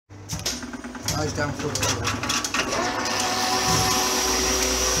ties down for a while.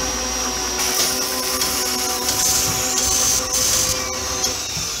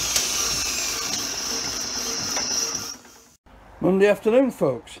 Monday afternoon,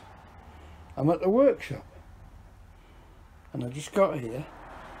 folks. I'm at the workshop and I just got here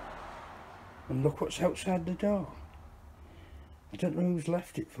and look what's outside the door. I don't know who's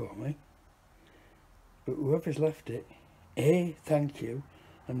left it for me, but whoever's left it, A, thank you,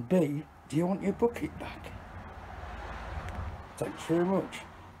 and B, do you want your bucket back? Thanks very much.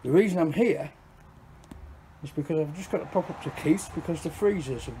 The reason I'm here is because I've just got to pop up to Keith's because the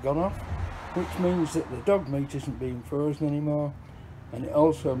freezers have gone off, which means that the dog meat isn't being frozen anymore, and it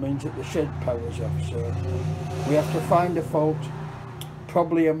also means that the shed power's off, so we have to find a fault,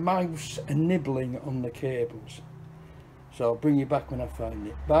 probably a mouse nibbling on the cables. So I'll bring you back when I find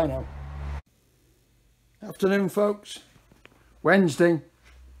it. Bye now. Afternoon, folks. Wednesday.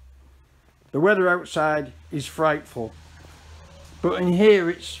 The weather outside is frightful, but in here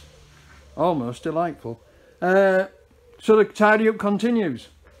it's almost delightful. So the tidy up continues.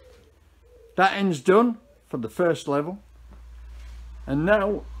 That end's done for the first level, and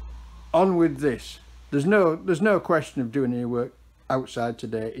now on with this. There's no question of doing any work outside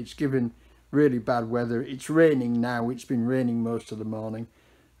today. It's given really bad weather. It's raining now. It's been raining most of the morning,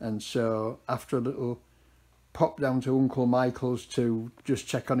 and so after a little pop down to Uncle Michael's to just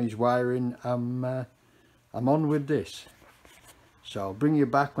check on his wiring, I'm on with this. So I'll bring you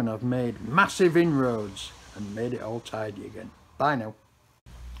back when I've made massive inroads and made it all tidy again. Bye now.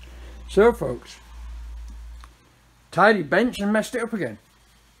 So folks, tidy bench and messed it up again.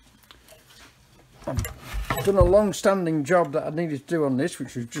 I've done a long-standing job that I needed to do on this,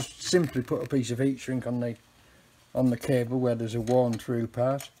 which was just simply put a piece of heat shrink on the cable where there's a worn through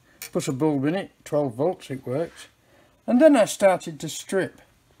part. Put a bulb in it, 12 volts, it works. And then I started to strip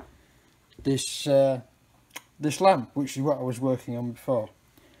this this lamp, which is what I was working on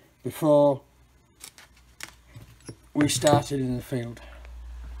before we started in the field.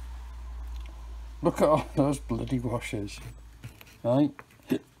 Look at all those bloody washers, right?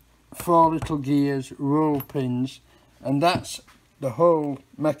 4 little gears, roll pins, and that's the whole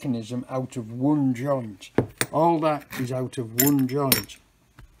mechanism out of one joint. All that is out of one joint,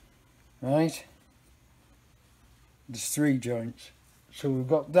 right? There's 3 joints, so we've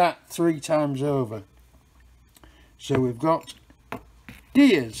got that 3 times over. So we've got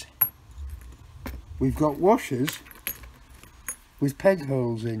gears, we've got washers with peg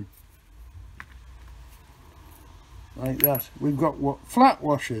holes in, like that. We've got flat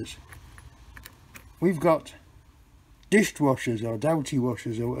washers, we've got dishwashers or doughty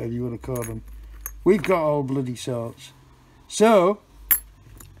washers or whatever you want to call them. We've got all bloody sorts. So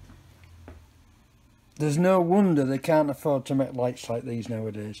there's no wonder they can't afford to make lights like these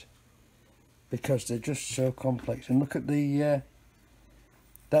nowadays, because they're just so complex. And look at the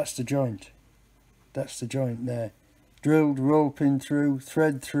that's the joint, that's the joint there, drilled, roll pin through,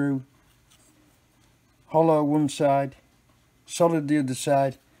 thread through, hollow one side, solid the other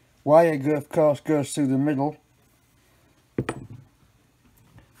side. Wire of course goes through the middle,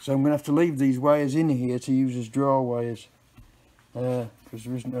 so I'm going to have to leave these wires in here to use as draw wires, because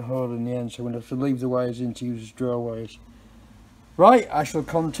there isn't a hole in the end, so I'm going to have to leave the wires in to use as draw wires. Right, I shall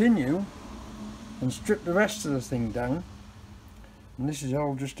continue and strip the rest of the thing down, and this is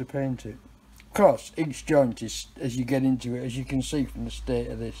all just to paint it. Of course, each joint is, as you get into it, as you can see from the state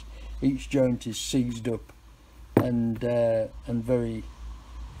of this, each joint is seized up and very,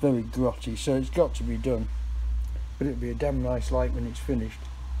 very grotty, so it's got to be done, but it'll be a damn nice light when it's finished.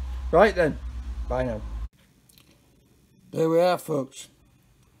 Right then, bye now. There we are, folks.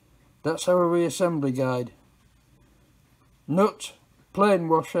 That's our reassembly guide. Nut, plain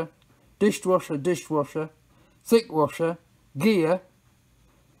washer, dishwasher, thick washer, gear,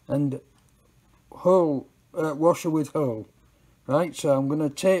 and hole, washer with hole. Right, so I'm going to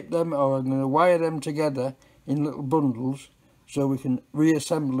tape them, or I'm going to wire them together in little bundles so we can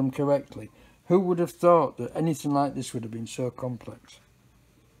reassemble them correctly. Who would have thought that anything like this would have been so complex?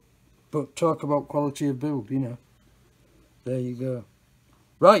 But talk about quality of build, you know. There you go.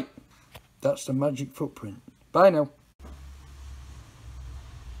 Right, that's the magic footprint. Bye now.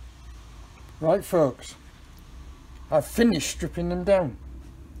 Right folks, I've finished stripping them down.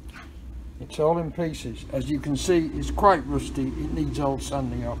 It's all in pieces. As you can see, it's quite rusty. It needs all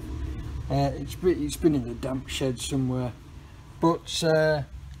sanding off. It's been in a damp shed somewhere. But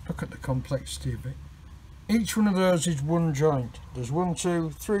look at the complexity of it. Each one of those is one joint. There's 1,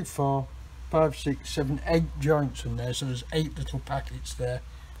 2, 3, 4, 5, 6, 7, 8 joints in there. So there's 8 little packets there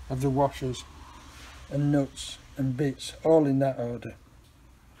of the washers and nuts and bits, all in that order.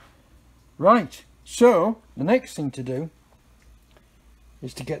 Right, so the next thing to do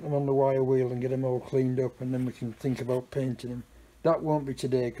is to get them on the wire wheel and get them all cleaned up, and then we can think about painting them. That won't be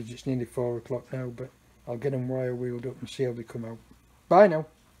today because it's nearly 4 o'clock now, but I'll get them wire wheeled up and see how they come out. Bye now.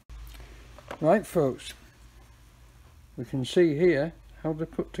 Right folks, we can see here how they're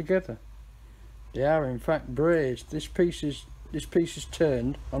put together. They are in fact brazed. This piece is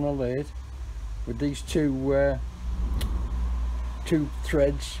turned on a lathe with these two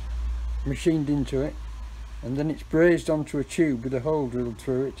threads machined into it, and then it's brazed onto a tube with a hole drilled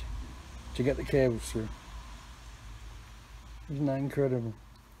through it to get the cables through. Isn't that incredible?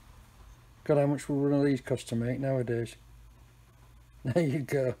 God, how much will one of these cost to make nowadays? There you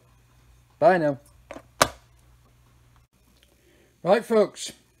go. Bye now. Right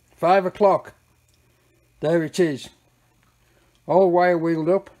folks, 5 o'clock. There it is. All wire wheeled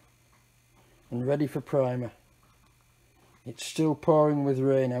up and ready for primer. It's still pouring with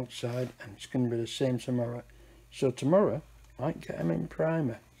rain outside, and it's going to be the same tomorrow. So tomorrow, I might get them in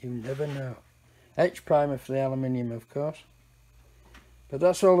primer. You never know. Etch primer for the aluminium, of course. But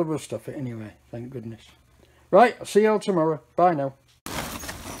that's all the rust off it anyway, thank goodness. Right, I'll see you all tomorrow. Bye now.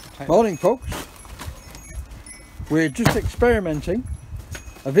 Morning folks. We're just experimenting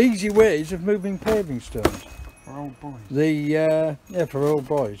of easy ways of moving paving stones. For old boys. Yeah, for old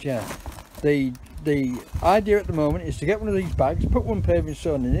boys, yeah. The idea at the moment is to get one of these bags, put one paving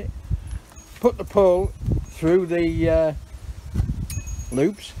stone in it, put the pole through the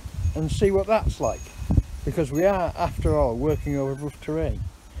loops and see what that's like, because we are after all working over rough terrain.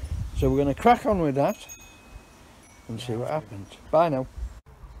 So we're going to crack on with that and see what happens. Bye now.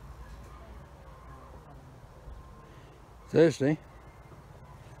 Thursday,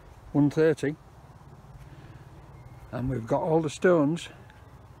 1:30, and we've got all the stones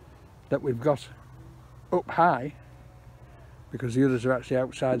that we've got up high, because the others are actually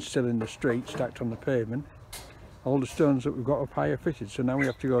outside still in the street stacked on the pavement. All the stones that we've got up high are fitted, so now we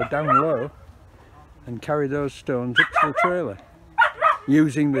have to go down low and carry those stones up to the trailer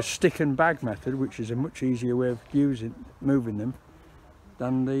using the stick and bag method, which is a much easier way of moving them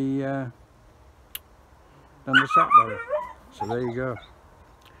than the sack barrow. So there you go.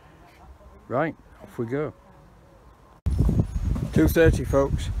 Right, off we go. 2:30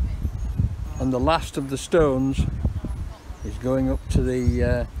 folks, and the last of the stones is going up to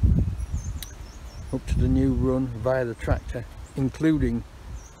the new run via the tractor, including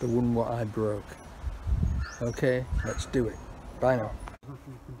the one what I broke. Okay, let's do it. Bye now.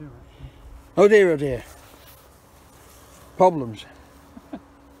 Oh dear, oh dear. Problems.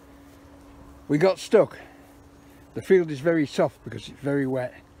 We got stuck. The field is very soft because it's very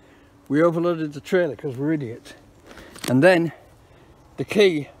wet. We overloaded the trailer because we're idiots. And then the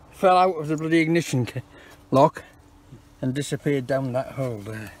key fell out of the bloody ignition lock and disappeared down that hole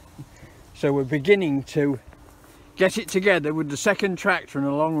there. So we're beginning to get it together with the second tractor and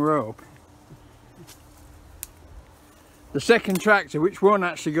a long rope. The second tractor, which won't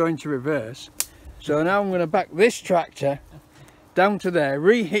actually go into reverse. So now I'm going to back this tractor down to there,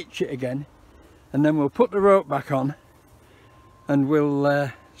 re-hitch it again, and then we'll put the rope back on and we'll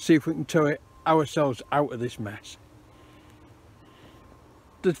see if we can tow it ourselves out of this mess.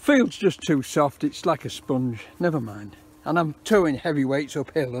 The field's just too soft, it's like a sponge, never mind. And I'm towing heavy weights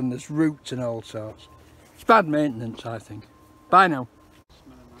uphill and there's roots and all sorts. It's bad maintenance, I think. Bye now.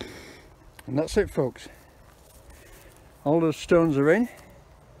 And that's it folks. All those stones are in.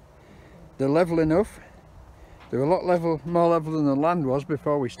 They're level enough. They're a lot more level than the land was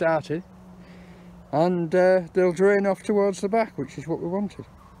before we started. And they'll drain off towards the back, which is what we wanted.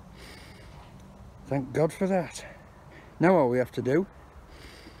 Thank God for that. Now all we have to do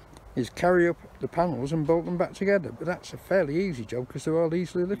is carry up the panels and bolt them back together, but that's a fairly easy job because they're all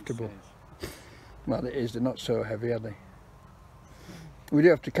easily liftable. Well, it is, they're not so heavy, are they? We do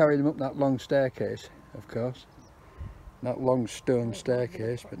have to carry them up that long staircase, of course, that long stone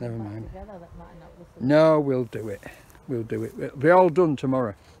staircase, but never mind. No, we'll do it, we'll do it. It'll be all done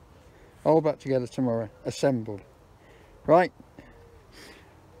tomorrow, all back together tomorrow, assembled. Right,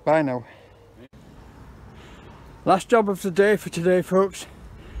 bye now. Last job of the day for today folks.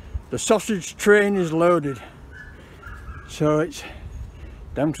 The sausage train is loaded, so it's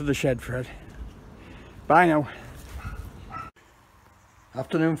down to the shed, Fred. Bye now.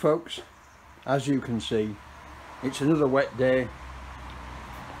 Afternoon folks. As you can see, it's another wet day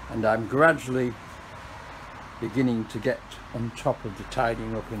and I'm gradually beginning to get on top of the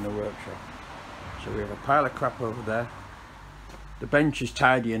tidying up in the workshop. So we have a pile of crap over there. The bench is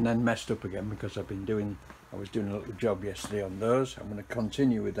tidy and then messed up again because I was doing a little job yesterday on those. I'm going to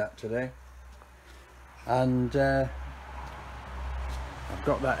continue with that today. And I've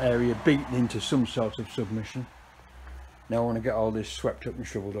got that area beaten into some sort of submission. Now I want to get all this swept up and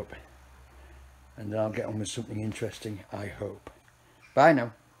shoveled up, and then I'll get on with something interesting, I hope. Bye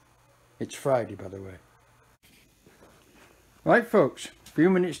now. It's Friday, by the way. Right folks, a few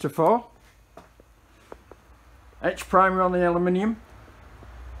minutes to 4. Etch primer on the aluminium,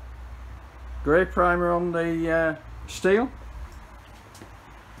 grey primer on the steel,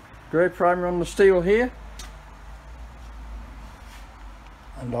 grey primer on the steel here,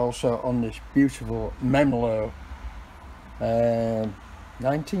 and also on this beautiful Memlo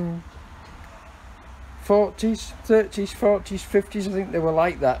 1940s, 30s, 40s, 50s. I think they were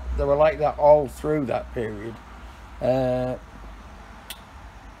like that. They were like that all through that period. And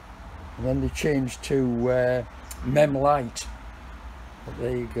then they changed to LoVolight. But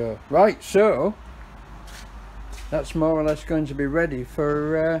there you go. Right, so that's more or less going to be ready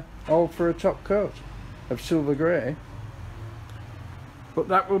for all for a top coat of silver grey. But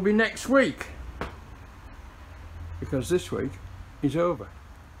that will be next week, because this week is over.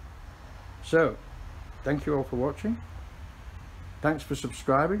 So thank you all for watching. Thanks for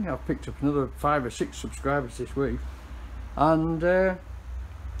subscribing. I've picked up another 5 or 6 subscribers this week, and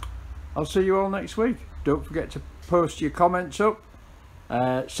I'll see you all next week. Don't forget to post your comments up,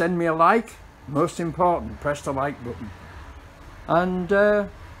 send me a like, most important, press the like button. And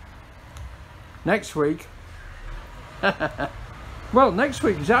next week well, next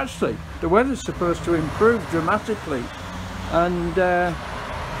week is actually, the weather's supposed to improve dramatically, and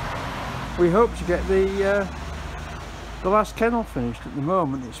we hope to get the last kennel finished. At the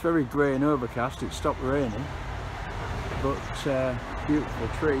moment it's very grey and overcast. It stopped raining, but beautiful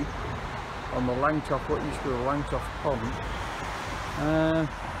tree on the Langtoff, what used to be a Langtoff pond.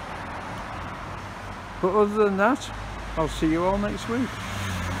 But other than that, I'll see you all next week.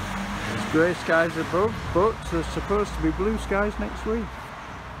 There's grey skies above, but there's supposed to be blue skies next week.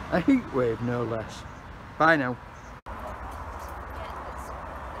 A heat wave, no less. Bye now.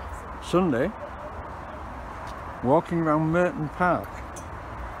 Sunday, walking around Murton Park,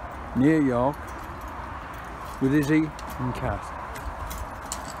 near York, with Izzy and Kath.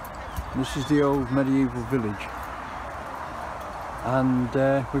 This is the old medieval village, and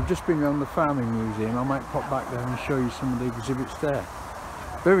we've just been around the farming museum. I might pop back there and show you some of the exhibits there.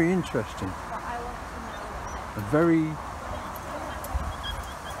 Very interesting. A very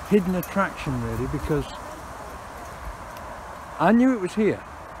hidden attraction really, because I knew it was here,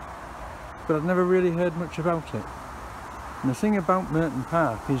 but I'd never really heard much about it. And the thing about Murton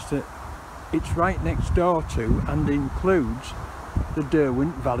Park is that it's right next door to and includes the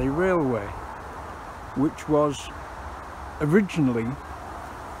Derwent Valley Railway, which was originally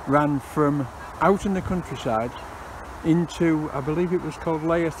ran from out in the countryside into, I believe it was called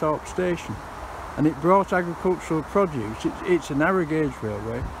Layerthorpe Station, and it brought agricultural produce. It's a narrow gauge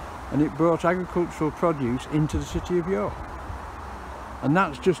railway, and it brought agricultural produce into the city of York, and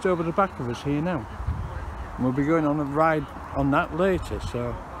that's just over the back of us here now, and we'll be going on a ride on that later,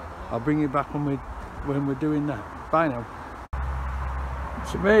 so I'll bring you back when we're doing that. Bye now.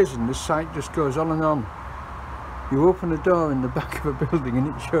 It's amazing, this site just goes on and on. You open a door in the back of a building and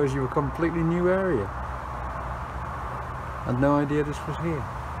it shows you a completely new area. I had no idea this was here.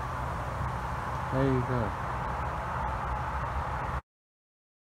 There you go.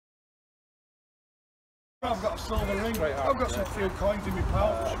 I've got a silver ring. I've got some few coins in my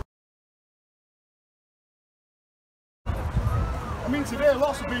pouch. I mean, today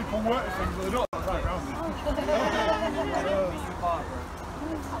lots of people work at things, but they don't have background.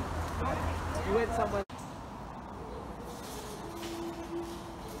 You went somewhere.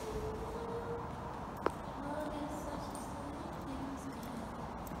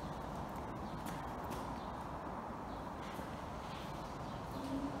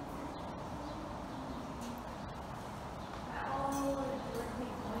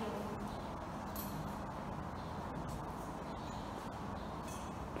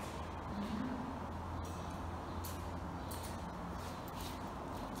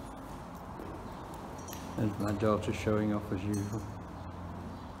 There's my daughter showing off as usual.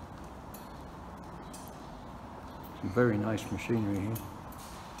 Some very nice machinery here.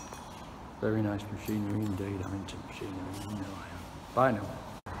 Very nice machinery indeed. I'm into machinery, you know I am. Bye now.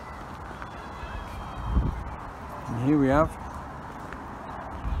 And here we have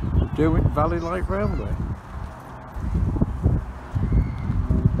the Derwent Valley Light Railway.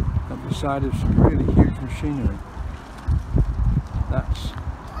 At the side of some really huge machinery. That's,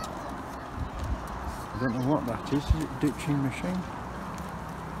 I don't know what that is. Is it a ditching machine?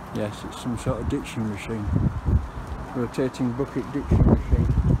 Yes, it's some sort of ditching machine. Rotating bucket ditching machine.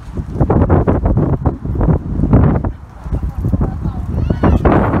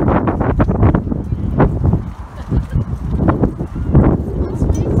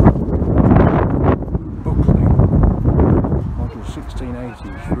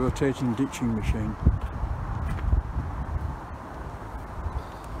 rotating ditching machine.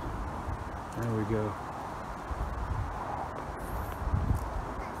 There we go.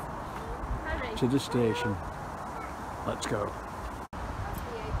 To the station. Let's go.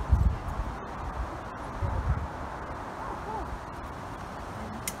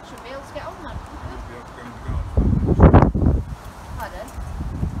 Should be able to get on then. Pardon?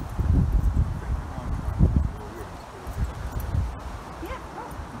 Yeah,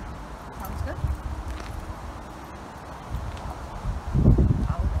 sounds good.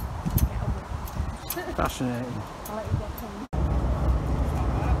 Fascinating. I'll let you get on.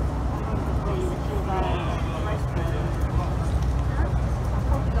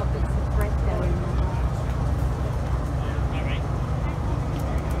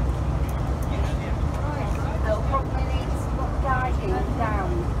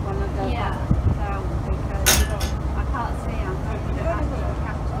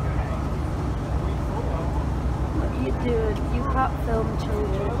 You can't film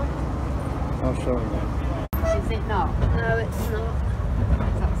children. Oh, sorry, man. Is it not? No, it's not.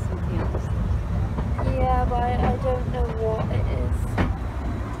 Is that something else? Yeah, but I don't know what it is.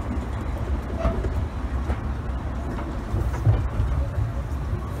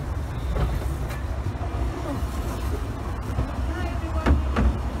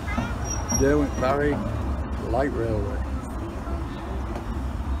 Derwent Valley Light Railway.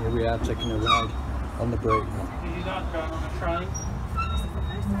 Here we are taking a ride on the brake now. Did you not go on a train?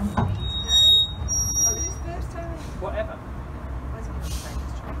 Oh, this is first time. Whatever. Where's the first time?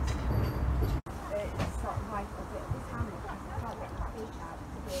 It's sort of like a bit of this hammock. I can't get that beach out.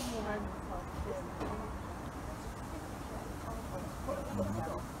 It's a bit more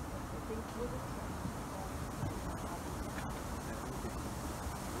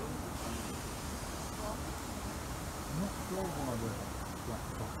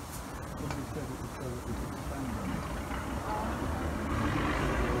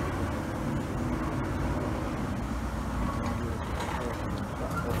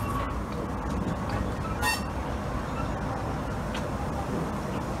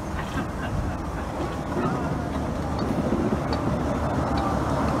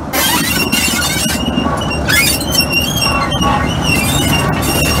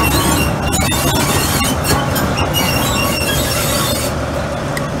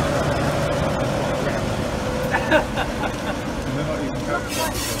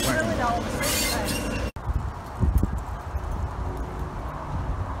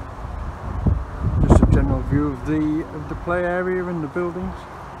Just a general view of the play area and the buildings.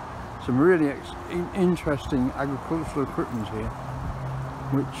 Some really interesting agricultural equipment here,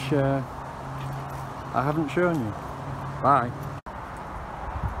 which I haven't shown you. Bye.